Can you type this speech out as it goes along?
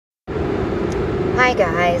Hi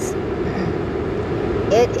guys,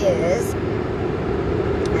 it is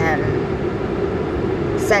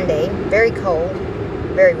Sunday, very cold,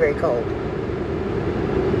 very cold.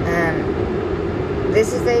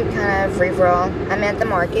 This is a kind of free-for-all. I'm at the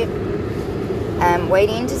market. I'm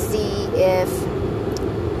waiting to see if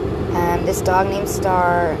this dog named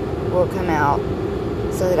Star will come out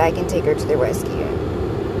so that I can take her to the rescue.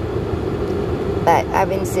 But I've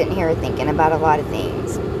been sitting here thinking about a lot of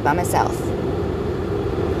things by myself.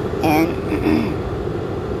 And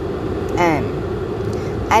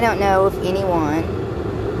I don't know if anyone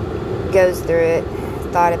goes through it,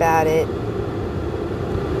 thought about it,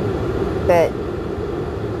 but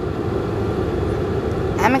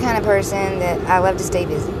I'm a kind of person that I love to stay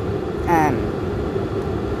busy. And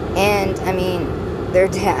I mean,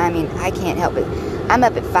 I can't help it. I'm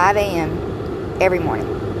up at 5 a.m. every morning,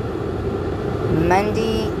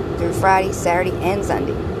 Monday through Friday, Saturday, and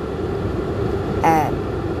Sunday.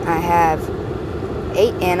 I have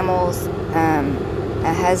 8 animals,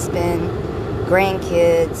 a husband,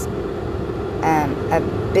 grandkids, a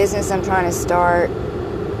business I'm trying to start,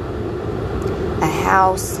 a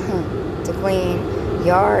house to clean,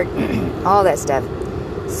 yard, all that stuff.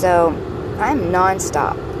 So I'm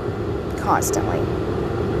non-stop, constantly.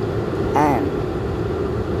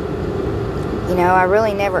 I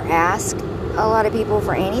really never ask a lot of people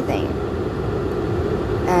for anything.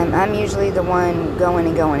 I'm usually the one going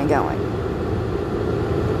and going and going.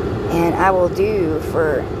 And I will do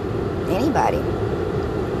for anybody.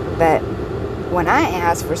 But when I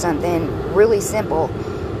ask for something really simple,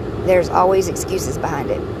 there's always excuses behind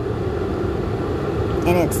it.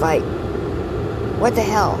 And it's like, what the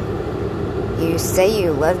hell? You say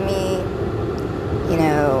you love me,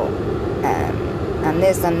 I'm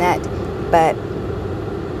this, I'm that, but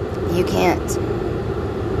you can't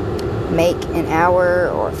make an hour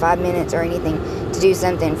or 5 minutes or anything to do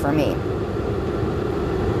something for me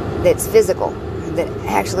that's physical, that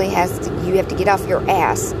actually you have to get off your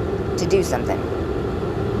ass to do something,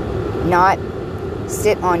 not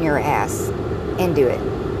sit on your ass and do it.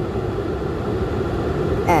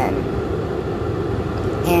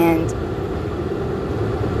 And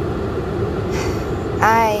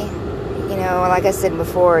I, like I said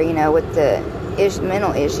before, with the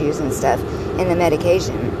mental issues and stuff and the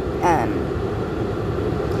medication,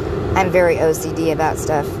 I'm very OCD about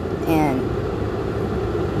stuff, and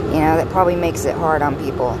that probably makes it hard on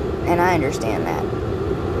people, and I understand that.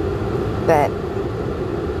 But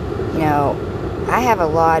I have a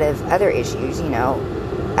lot of other issues,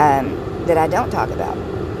 that I don't talk about,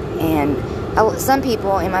 and a lot of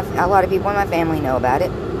people in my family know about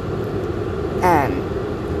it.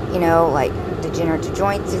 Like degenerative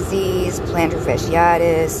joint disease, plantar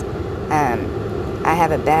fasciitis. I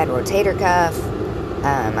have a bad rotator cuff.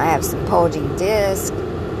 I have some bulging disc.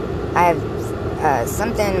 I have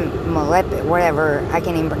something whatever. I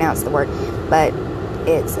can't even pronounce the word, but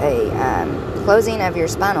it's a closing of your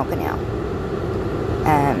spinal canal.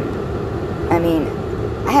 I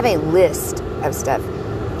have a list of stuff,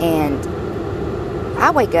 and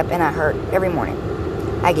I wake up and I hurt every morning.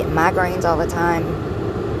 I get migraines all the time.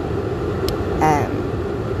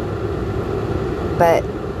 But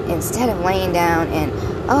instead of laying down and,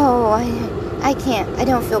 I can't, I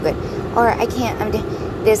don't feel good, or I can't, I'm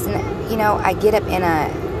this, and I get up and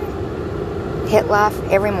I hit life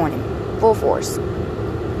every morning, full force.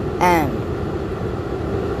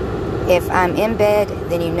 If I'm in bed,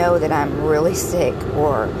 then you know that I'm really sick,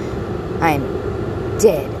 or I'm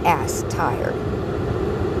dead ass tired.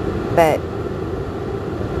 But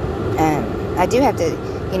I do have to,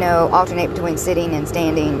 alternate between sitting and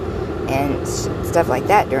standing and stuff like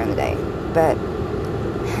that during the day. But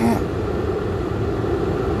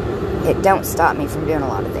it don't stop me from doing a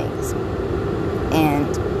lot of things.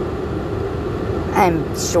 And I'm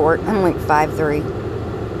short. I'm like 5'3",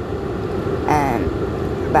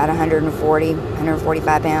 about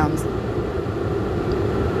 145 pounds.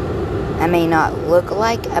 I may not look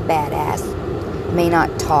like a badass, may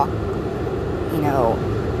not talk,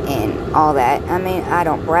 and all that. I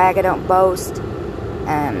don't brag, I don't boast.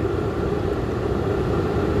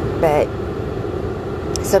 But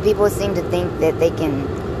so people seem to think that they can,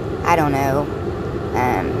 I don't know,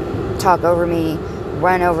 talk over me,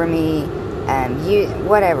 run over me,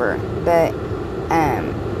 whatever. But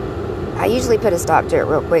I usually put a stop to it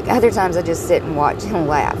real quick. Other times I just sit and watch and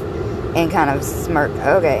laugh and kind of smirk.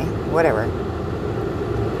 Okay, whatever.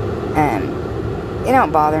 It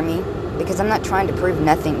don't bother me, because I'm not trying to prove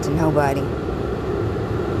nothing to nobody.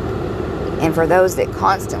 And for those that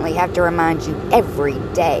constantly have to remind you every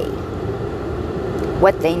day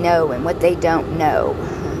what they know and what they don't know,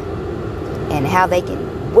 and how they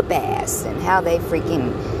can whoop ass and how they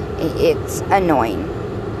freaking, it's annoying.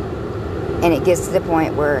 And it gets to the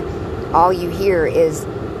point where all you hear is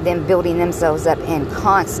them building themselves up and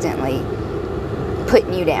constantly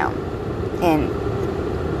putting you down. And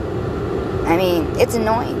I mean, it's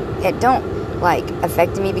annoying. It don't like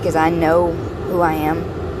affect me because I know who I am,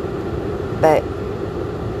 but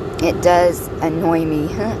it does annoy me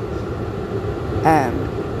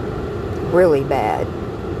really bad.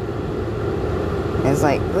 It's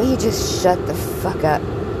like, will you just shut the fuck up?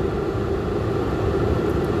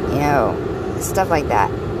 You know, stuff like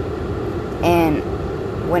that. And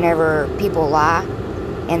whenever people lie,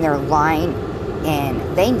 and they're lying, and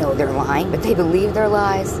they know they're lying, but they believe their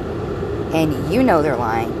lies, and you know they're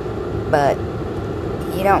lying, but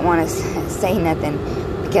you don't want to say nothing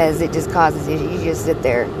because it just causes issues. You just sit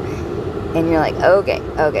there, and you're like, okay,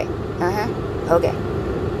 okay, okay.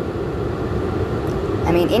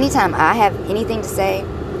 I mean, anytime I have anything to say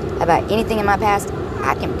about anything in my past,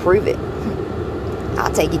 I can prove it.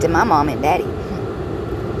 I'll take you to my mom and daddy. You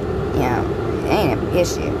know, it ain't an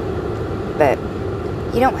issue. But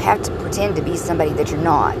you don't have to pretend to be somebody that you're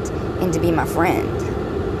not and to be my friend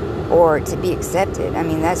or to be accepted. I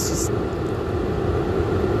mean, that's just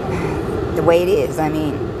the way it is. I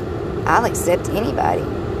mean, I'll accept anybody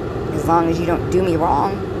as long as you don't do me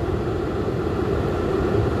wrong.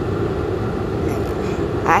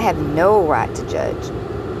 I have no right to judge.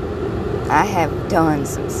 I have done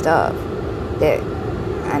some stuff that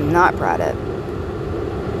I'm not proud of.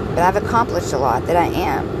 But I've accomplished a lot that I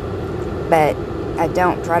am. But I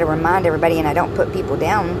don't try to remind everybody, and I don't put people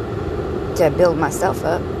down to build myself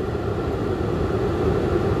up.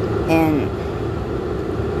 And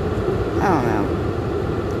I don't know.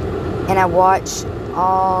 And I watch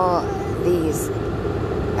all these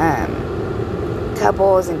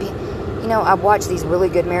couples and people. You know, I watch these really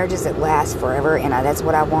good marriages that last forever, and that's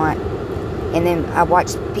what I want. And then I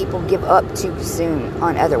watch people give up too soon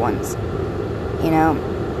on other ones. You know,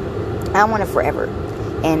 I want it forever.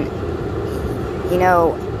 And, you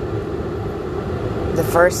know, the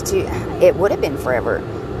first two, it would have been forever.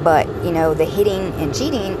 But, you know, the hitting and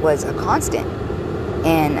cheating was a constant.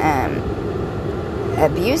 And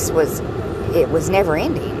abuse was never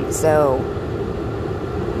ending. So,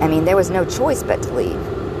 I mean, there was no choice but to leave.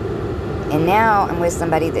 And now I'm with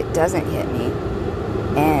somebody that doesn't hit me.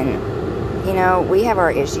 And, you know, we have our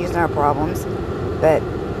issues and our problems. But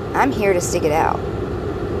I'm here to stick it out.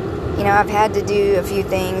 You know, I've had to do a few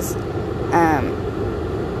things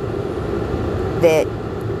that,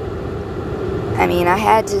 I mean, I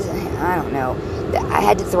had to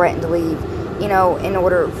threaten to leave, you know, in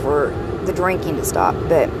order for the drinking to stop.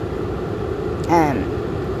 But, man,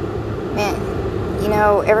 you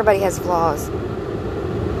know, everybody has flaws.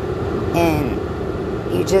 And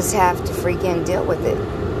you just have to freaking deal with it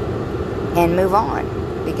and move on.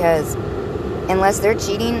 Because unless they're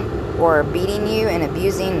cheating or beating you and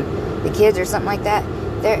abusing the kids or something like that,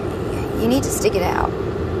 you need to stick it out.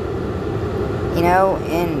 You know,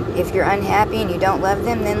 and if you're unhappy and you don't love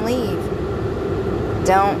them, then leave.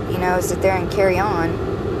 Don't, you know, sit there and carry on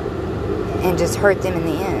and just hurt them in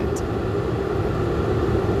the end.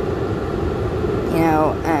 You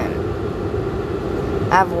know,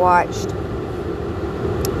 I've watched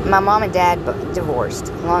my mom and dad divorced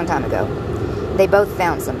a long time ago. They both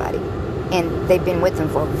found somebody, and they've been with them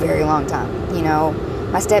for a very long time. You know,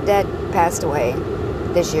 my stepdad passed away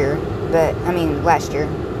last year,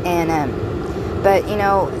 and but you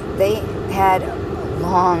know, they had a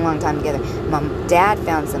long time together. My dad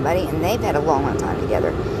found somebody, and they've had a long time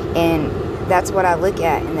together, and that's what I look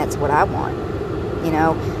at, and that's what I want. You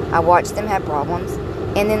know, I watch them have problems,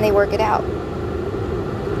 and then they work it out.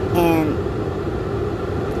 And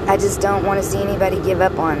I just don't want to see anybody give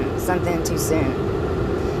up on something too soon.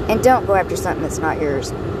 And don't go after something that's not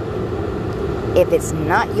yours. If it's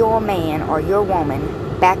not your man or your woman,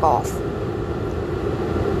 back off.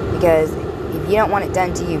 Because if you don't want it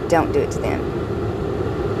done to you, don't do it to them.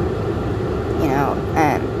 You know,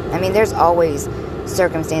 I mean, there's always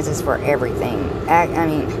circumstances for everything. I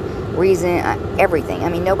mean, reason, everything. I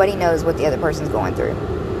mean, nobody knows what the other person's going through.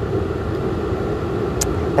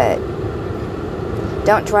 But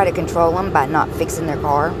don't try to control them by not fixing their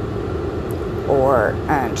car or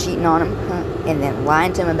cheating on them and then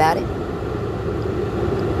lying to them about it.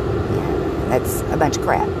 Yeah, that's a bunch of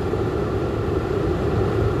crap.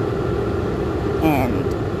 And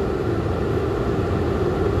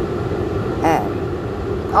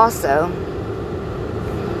also,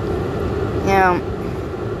 you know,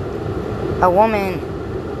 a woman's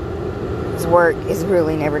work is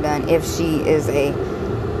really never done if she is a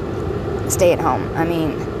stay at home. I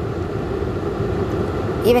mean,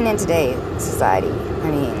 even in today's society,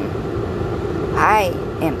 I mean, I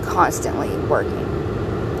am constantly working,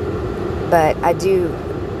 but I do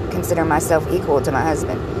consider myself equal to my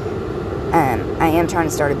husband. I am trying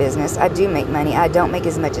to start a business. I do make money. I don't make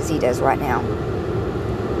as much as he does right now,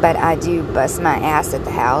 but I do bust my ass at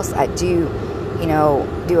the house. I do,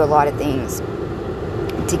 do a lot of things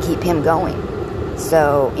to keep him going.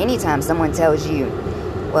 So anytime someone tells you,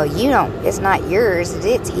 well, it's not yours,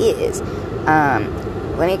 it's his,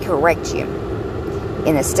 let me correct you.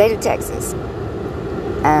 In the state of Texas,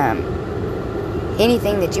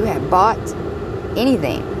 anything that you have bought,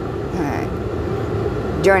 anything,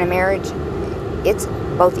 during a marriage, it's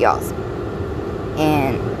both y'all's.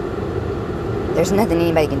 And there's nothing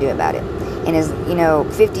anybody can do about it. And it's,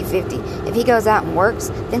 50-50. If he goes out and works,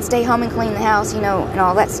 then stay home and clean the house, and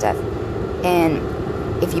all that stuff. And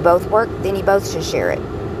if you both work, then you both should share it.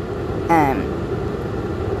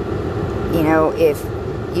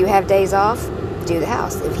 If you have days off, do the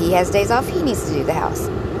house. If he has days off, he needs to do the house.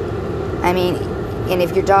 I mean, and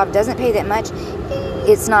if your job doesn't pay that much,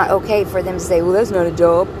 it's not okay for them to say, well, that's not a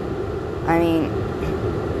job. I mean,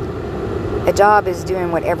 a job is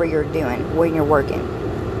doing whatever you're doing when you're working.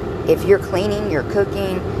 If you're cleaning, you're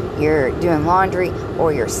cooking, you're doing laundry,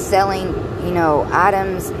 or you're selling,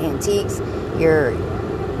 items, antiques, you're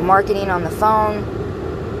marketing on the phone,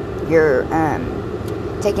 you're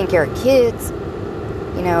taking care of kids,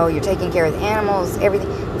 you're taking care of the animals, everything.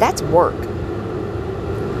 That's work.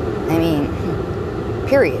 I mean,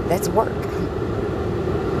 period. That's work.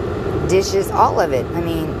 Dishes, all of it. I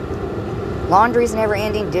mean, laundry's never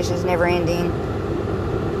ending, dishes never ending.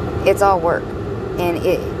 It's all work. And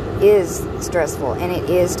it is stressful and it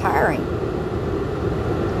is tiring.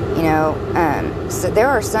 So there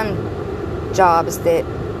are some jobs that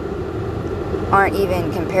aren't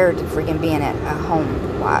even compared to freaking being a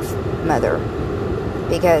home wife, mother.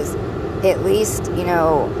 Because at least,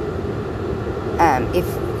 if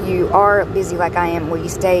you are busy like I am, where you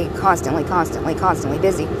stay constantly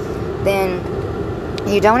busy, then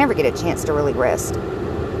you don't ever get a chance to really rest.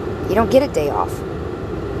 You don't get a day off.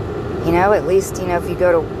 At least, if you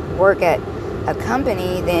go to work at a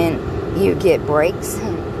company, then you get breaks.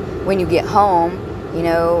 When you get home, you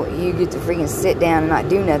get to freaking sit down and not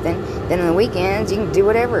do nothing. Then on the weekends, you can do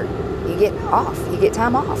whatever. You get off. You get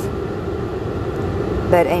time off.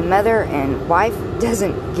 But a mother and wife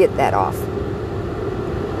doesn't get that off.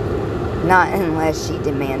 Not unless she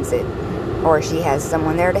demands it or she has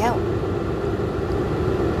someone there to help.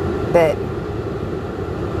 But,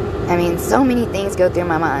 I mean, so many things go through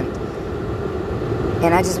my mind.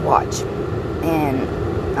 And I just watch. And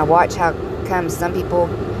I watch how come some people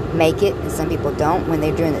make it and some people don't when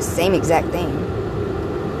they're doing the same exact thing.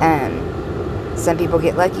 Some people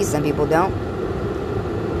get lucky, some people don't.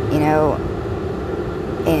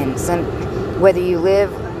 And whether you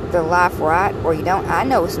live the life right or you don't. I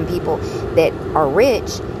know some people that are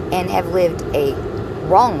rich and have lived a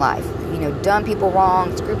wrong life. Done people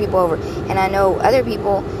wrong, screwed people over. And I know other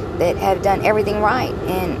people that have done everything right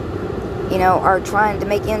and, are trying to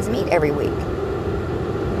make ends meet every week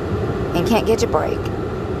and can't catch a break.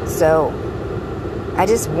 So I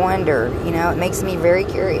just wonder, it makes me very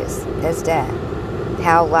curious as to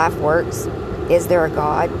how life works. Is there a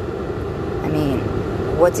God? I mean,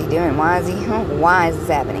 what's he doing? Why is this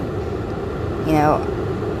happening?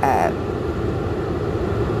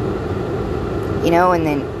 And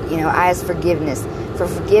then, I ask forgiveness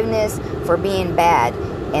for being bad,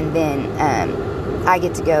 and then I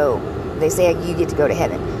get to go. They say you get to go to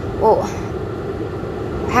heaven. Well,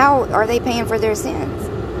 how are they paying for their sins?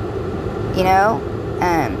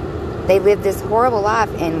 They lived this horrible life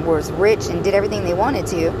and was rich and did everything they wanted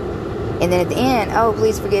to, and then at the end, oh,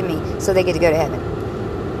 please forgive me, so they get to go to heaven.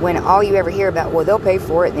 When all you ever hear about, well, they'll pay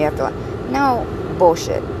for it in the afterlife. No,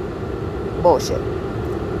 bullshit.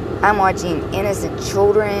 I'm watching innocent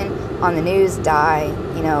children on the news die,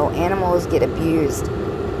 animals get abused,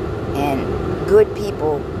 and good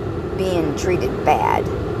people being treated bad.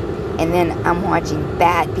 And then I'm watching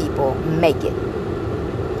bad people make it.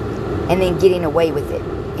 And then getting away with it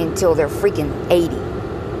until they're freaking 80.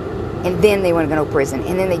 And then they want to go to prison.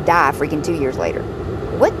 And then they die freaking 2 years later.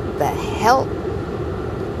 What the hell?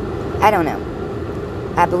 I don't know.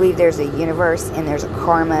 I believe there's a universe and there's a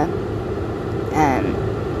karma.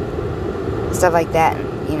 Stuff like that,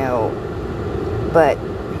 but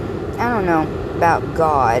I don't know about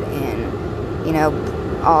God and,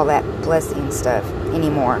 all that blessing stuff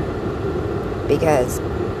anymore, because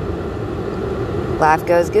life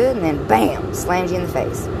goes good and then bam, slams you in the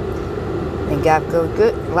face. Then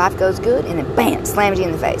life goes good and then bam, slams you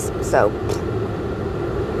in the face. So,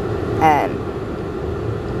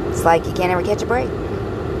 it's like you can't ever catch a break.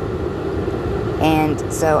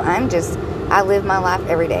 And so I live my life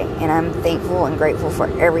every day, and I'm thankful and grateful for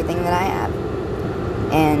everything that I have.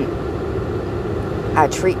 And I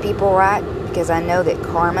treat people right because I know that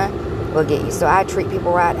karma will get you. So I treat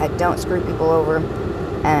people right. I don't screw people over.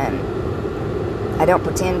 I don't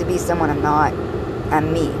pretend to be someone I'm not.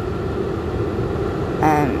 I'm me.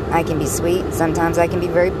 I can be sweet. Sometimes I can be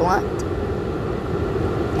very blunt.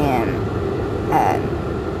 And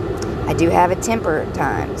I do have a temper at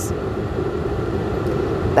times.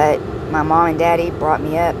 But my mom and daddy brought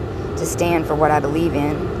me up to stand for what I believe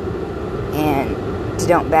in and to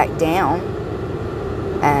don't back down,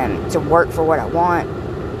 to work for what I want,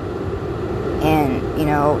 and,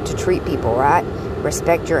 to treat people right,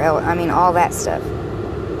 respect your all that stuff.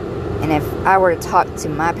 And if I were to talk to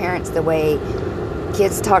my parents the way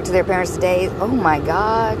kids talk to their parents today, oh my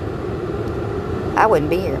God, I wouldn't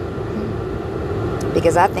be here.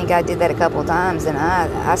 Because I think I did that a couple of times, and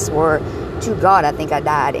I swore to God I think I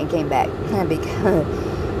died and came back because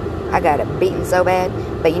I got it beaten so bad.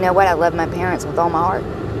 But you know what? I love my parents with all my heart.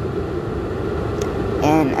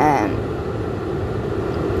 And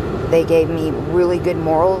they gave me really good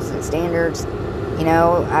morals and standards.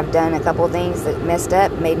 I've done a couple of things that messed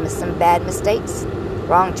up, made some bad mistakes,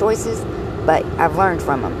 wrong choices, but I've learned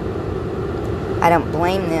from them. I don't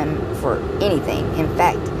blame them for anything. In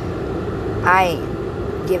fact, I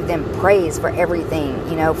give them praise for everything,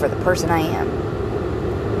 for the person I am.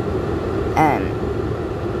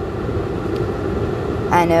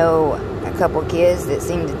 I know a couple kids that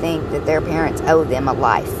seem to think that their parents owe them a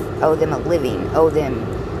life, owe them a living, owe them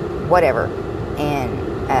whatever. And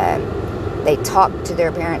they talk to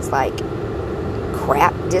their parents like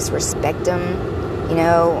crap, disrespect them,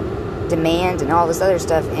 demand and all this other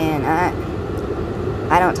stuff. And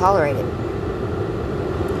I don't tolerate it.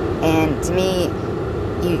 And to me,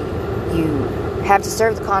 you have to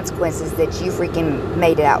serve the consequences that you freaking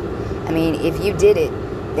made it out. I mean, if you did it,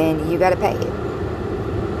 then you got to pay it.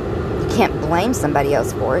 You can't blame somebody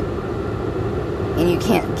else for it. And you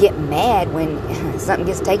can't get mad when something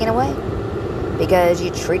gets taken away because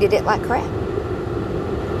you treated it like crap.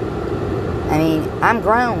 I mean, I'm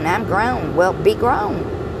grown. Well, be grown.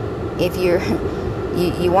 If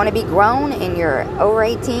you want to be grown and you're over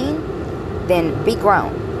 18, then be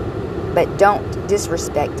grown. But don't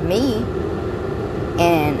disrespect me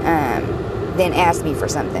and then ask me for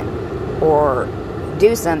something, or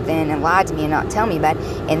do something and lie to me and not tell me about it,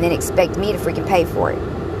 and then expect me to freaking pay for it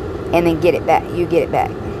and then get it back. You get it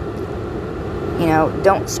back.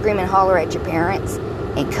 Don't scream and holler at your parents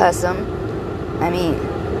and cuss them. I mean,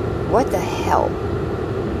 what the hell?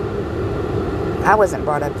 I wasn't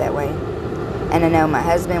brought up that way, and I know my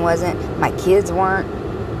husband wasn't. My kids weren't.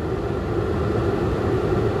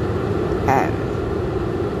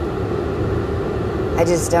 I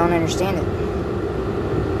just don't understand it.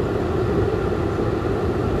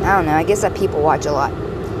 I don't know. I guess I people watch a lot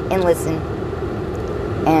and listen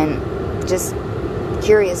and just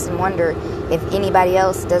curious and wonder if anybody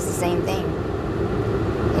else does the same thing.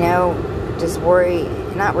 Just worry,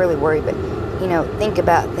 not really worry, but, think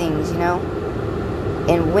about things,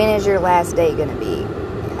 And when is your last day going to be?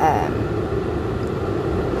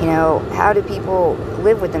 How do people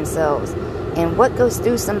live with themselves? And what goes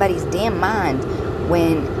through somebody's damn mind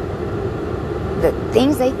when the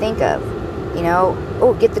things they think of,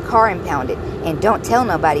 get the car impounded and don't tell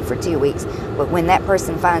nobody for 2 weeks. But when that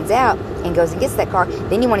person finds out and goes and gets that car,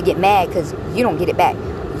 then you want to get mad because you don't get it back.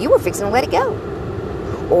 You were fixing to let it go.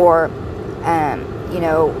 Or,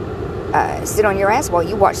 sit on your ass while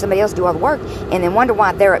you watch somebody else do all the work and then wonder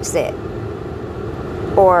why they're upset.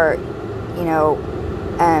 Or,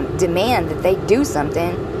 demand that they do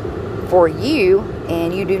something for you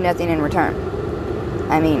and you do nothing in return.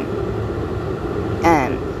 I mean,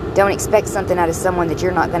 don't expect something out of someone that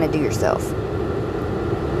you're not going to do yourself.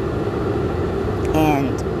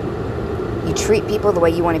 And you treat people the way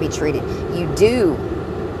you want to be treated. You do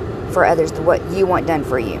for others what you want done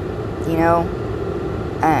for you.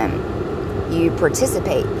 You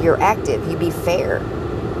participate. You're active. You be fair.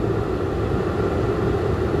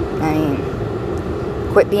 I mean,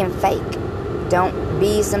 quit being fake. Don't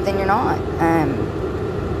be something you're not.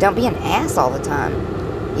 Don't be an ass all the time.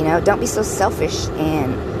 Don't be so selfish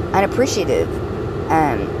and unappreciative.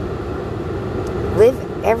 Live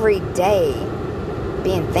every day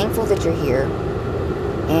being thankful that you're here,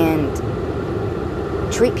 and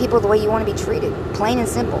treat people the way you want to be treated. Plain and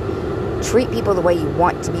simple. Treat people the way you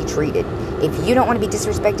want to be treated. If you don't want to be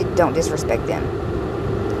disrespected, don't disrespect them.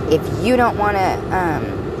 If you don't want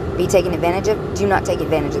to be taken advantage of, do not take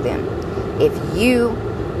advantage of them. If you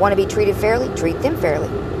want to be treated fairly, treat them fairly.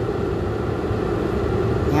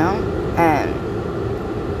 You know?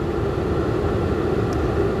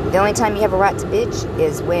 The only time you have a right to bitch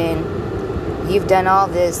is when you've done all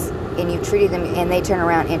this and you've treated them and they turn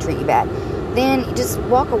around and treat you bad. Then you just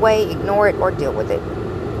walk away, ignore it, or deal with it.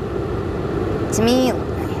 To me,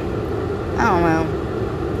 I don't know.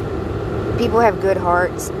 People have good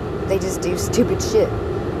hearts. They just do stupid shit.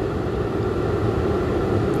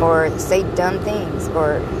 Or say dumb things.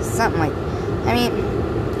 Or something like that. I mean,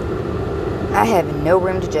 I have no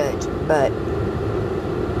room to judge. But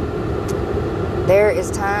there is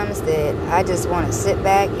times that I just want to sit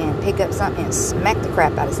back and pick up something and smack the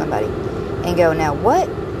crap out of somebody. And go, now what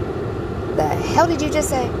the hell did you just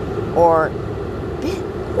say? Or,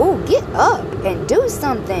 oh, get up and do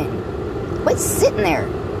something. Quit sitting there.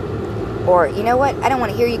 Or, you know what? I don't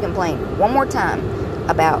want to hear you complain one more time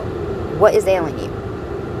about what is ailing you.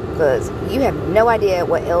 Because you have no idea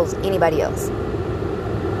what ails anybody else.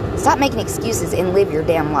 Stop making excuses and live your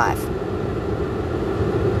damn life.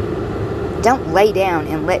 Don't lay down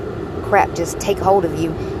and let crap just take hold of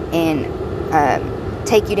you and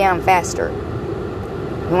take you down faster.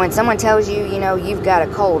 When someone tells you, you know, you've got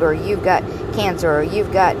a cold, or you've got cancer, or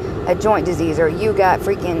you've got a joint disease, or you got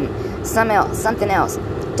freaking something else,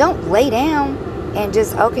 don't lay down and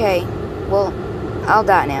just, okay, well, I'll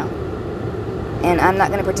die now, and I'm not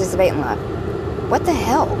going to participate in life. What the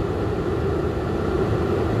hell?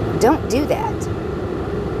 Don't do that.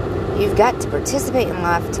 You've got to participate in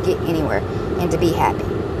life to get anywhere and to be happy.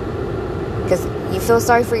 Because you feel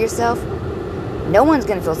sorry for yourself, no one's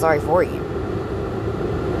going to feel sorry for you.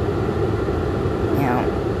 You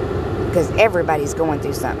know, because everybody's going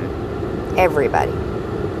through something. Everybody.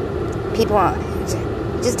 People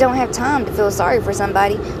just don't have time to feel sorry for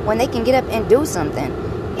somebody when they can get up and do something,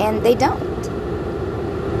 and they don't.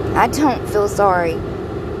 I don't feel sorry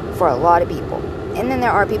for a lot of people, and then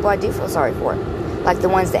there are people I do feel sorry for, like the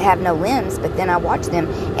ones that have no limbs, but then I watch them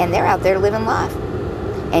and they're out there living life.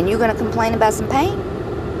 And you're going to complain about some pain?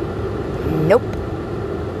 Nope.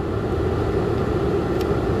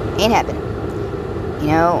 Ain't happening. You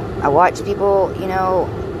know, I watch people, you know,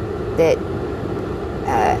 that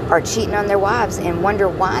are cheating on their wives and wonder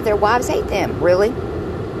why their wives hate them. Really?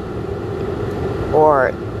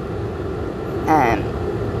 Or,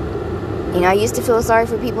 you know, I used to feel sorry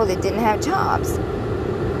for people that didn't have jobs.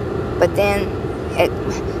 But then,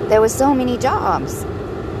 there was so many jobs.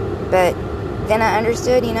 But then I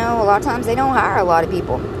understood, you know, a lot of times they don't hire a lot of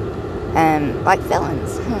people. Like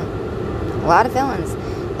felons. A lot of felons.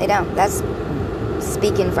 They don't. That's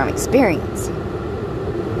speaking from experience.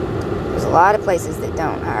 There's a lot of places that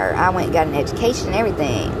don't hire. I went and got an education and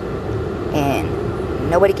everything, and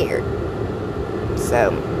nobody cared.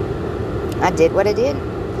 So I did what I did.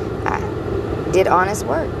 I did honest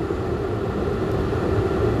work.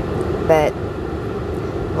 But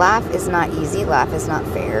life is not easy. Life is not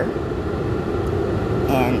fair.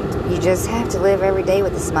 And you just have to live every day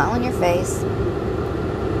with a smile on your face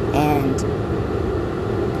and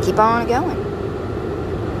keep on going.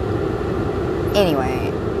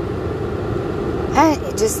 Anyway,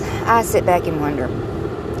 I sit back and wonder.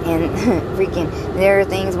 And freaking, there are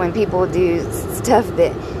things when people do stuff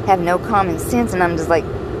that have no common sense, and I'm just like,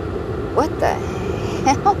 what the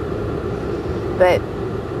hell? But,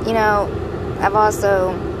 you know, I've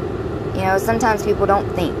also, you know, sometimes people don't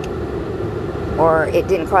think, or it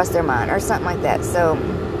didn't cross their mind, or something like that. So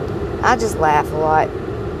I just laugh a lot.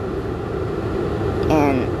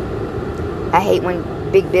 And I hate when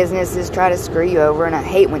big businesses try to screw you over, and I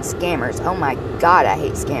hate when scammers, oh my God, I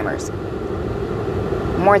hate scammers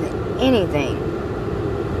more than anything.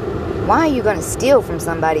 Why are you going to steal from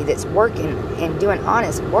somebody that's working and doing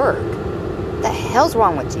honest work? What the hell's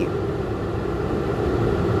wrong with you?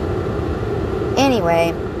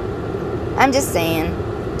 Anyway, I'm just saying,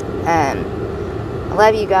 I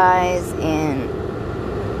love you guys, and,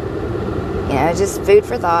 you know, just food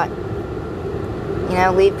for thought. You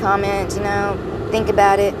know, leave comments, you know, think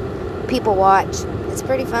about it. People watch. It's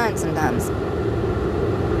pretty fun sometimes.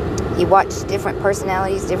 You watch different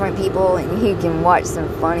personalities, different people, and you can watch some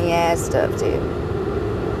funny ass stuff too.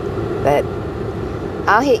 But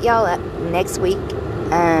I'll hit y'all up next week.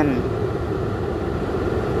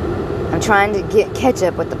 I'm trying to catch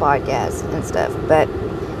up with the podcast and stuff, but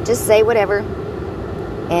just say whatever,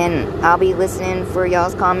 and I'll be listening for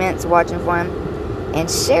y'all's comments, watching for them, and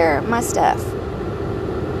share my stuff.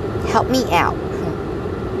 Help me out.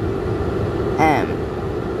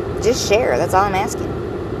 Just share. That's all I'm asking.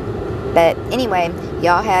 But anyway,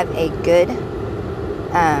 y'all have a good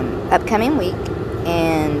upcoming week,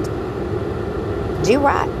 and do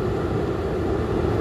right.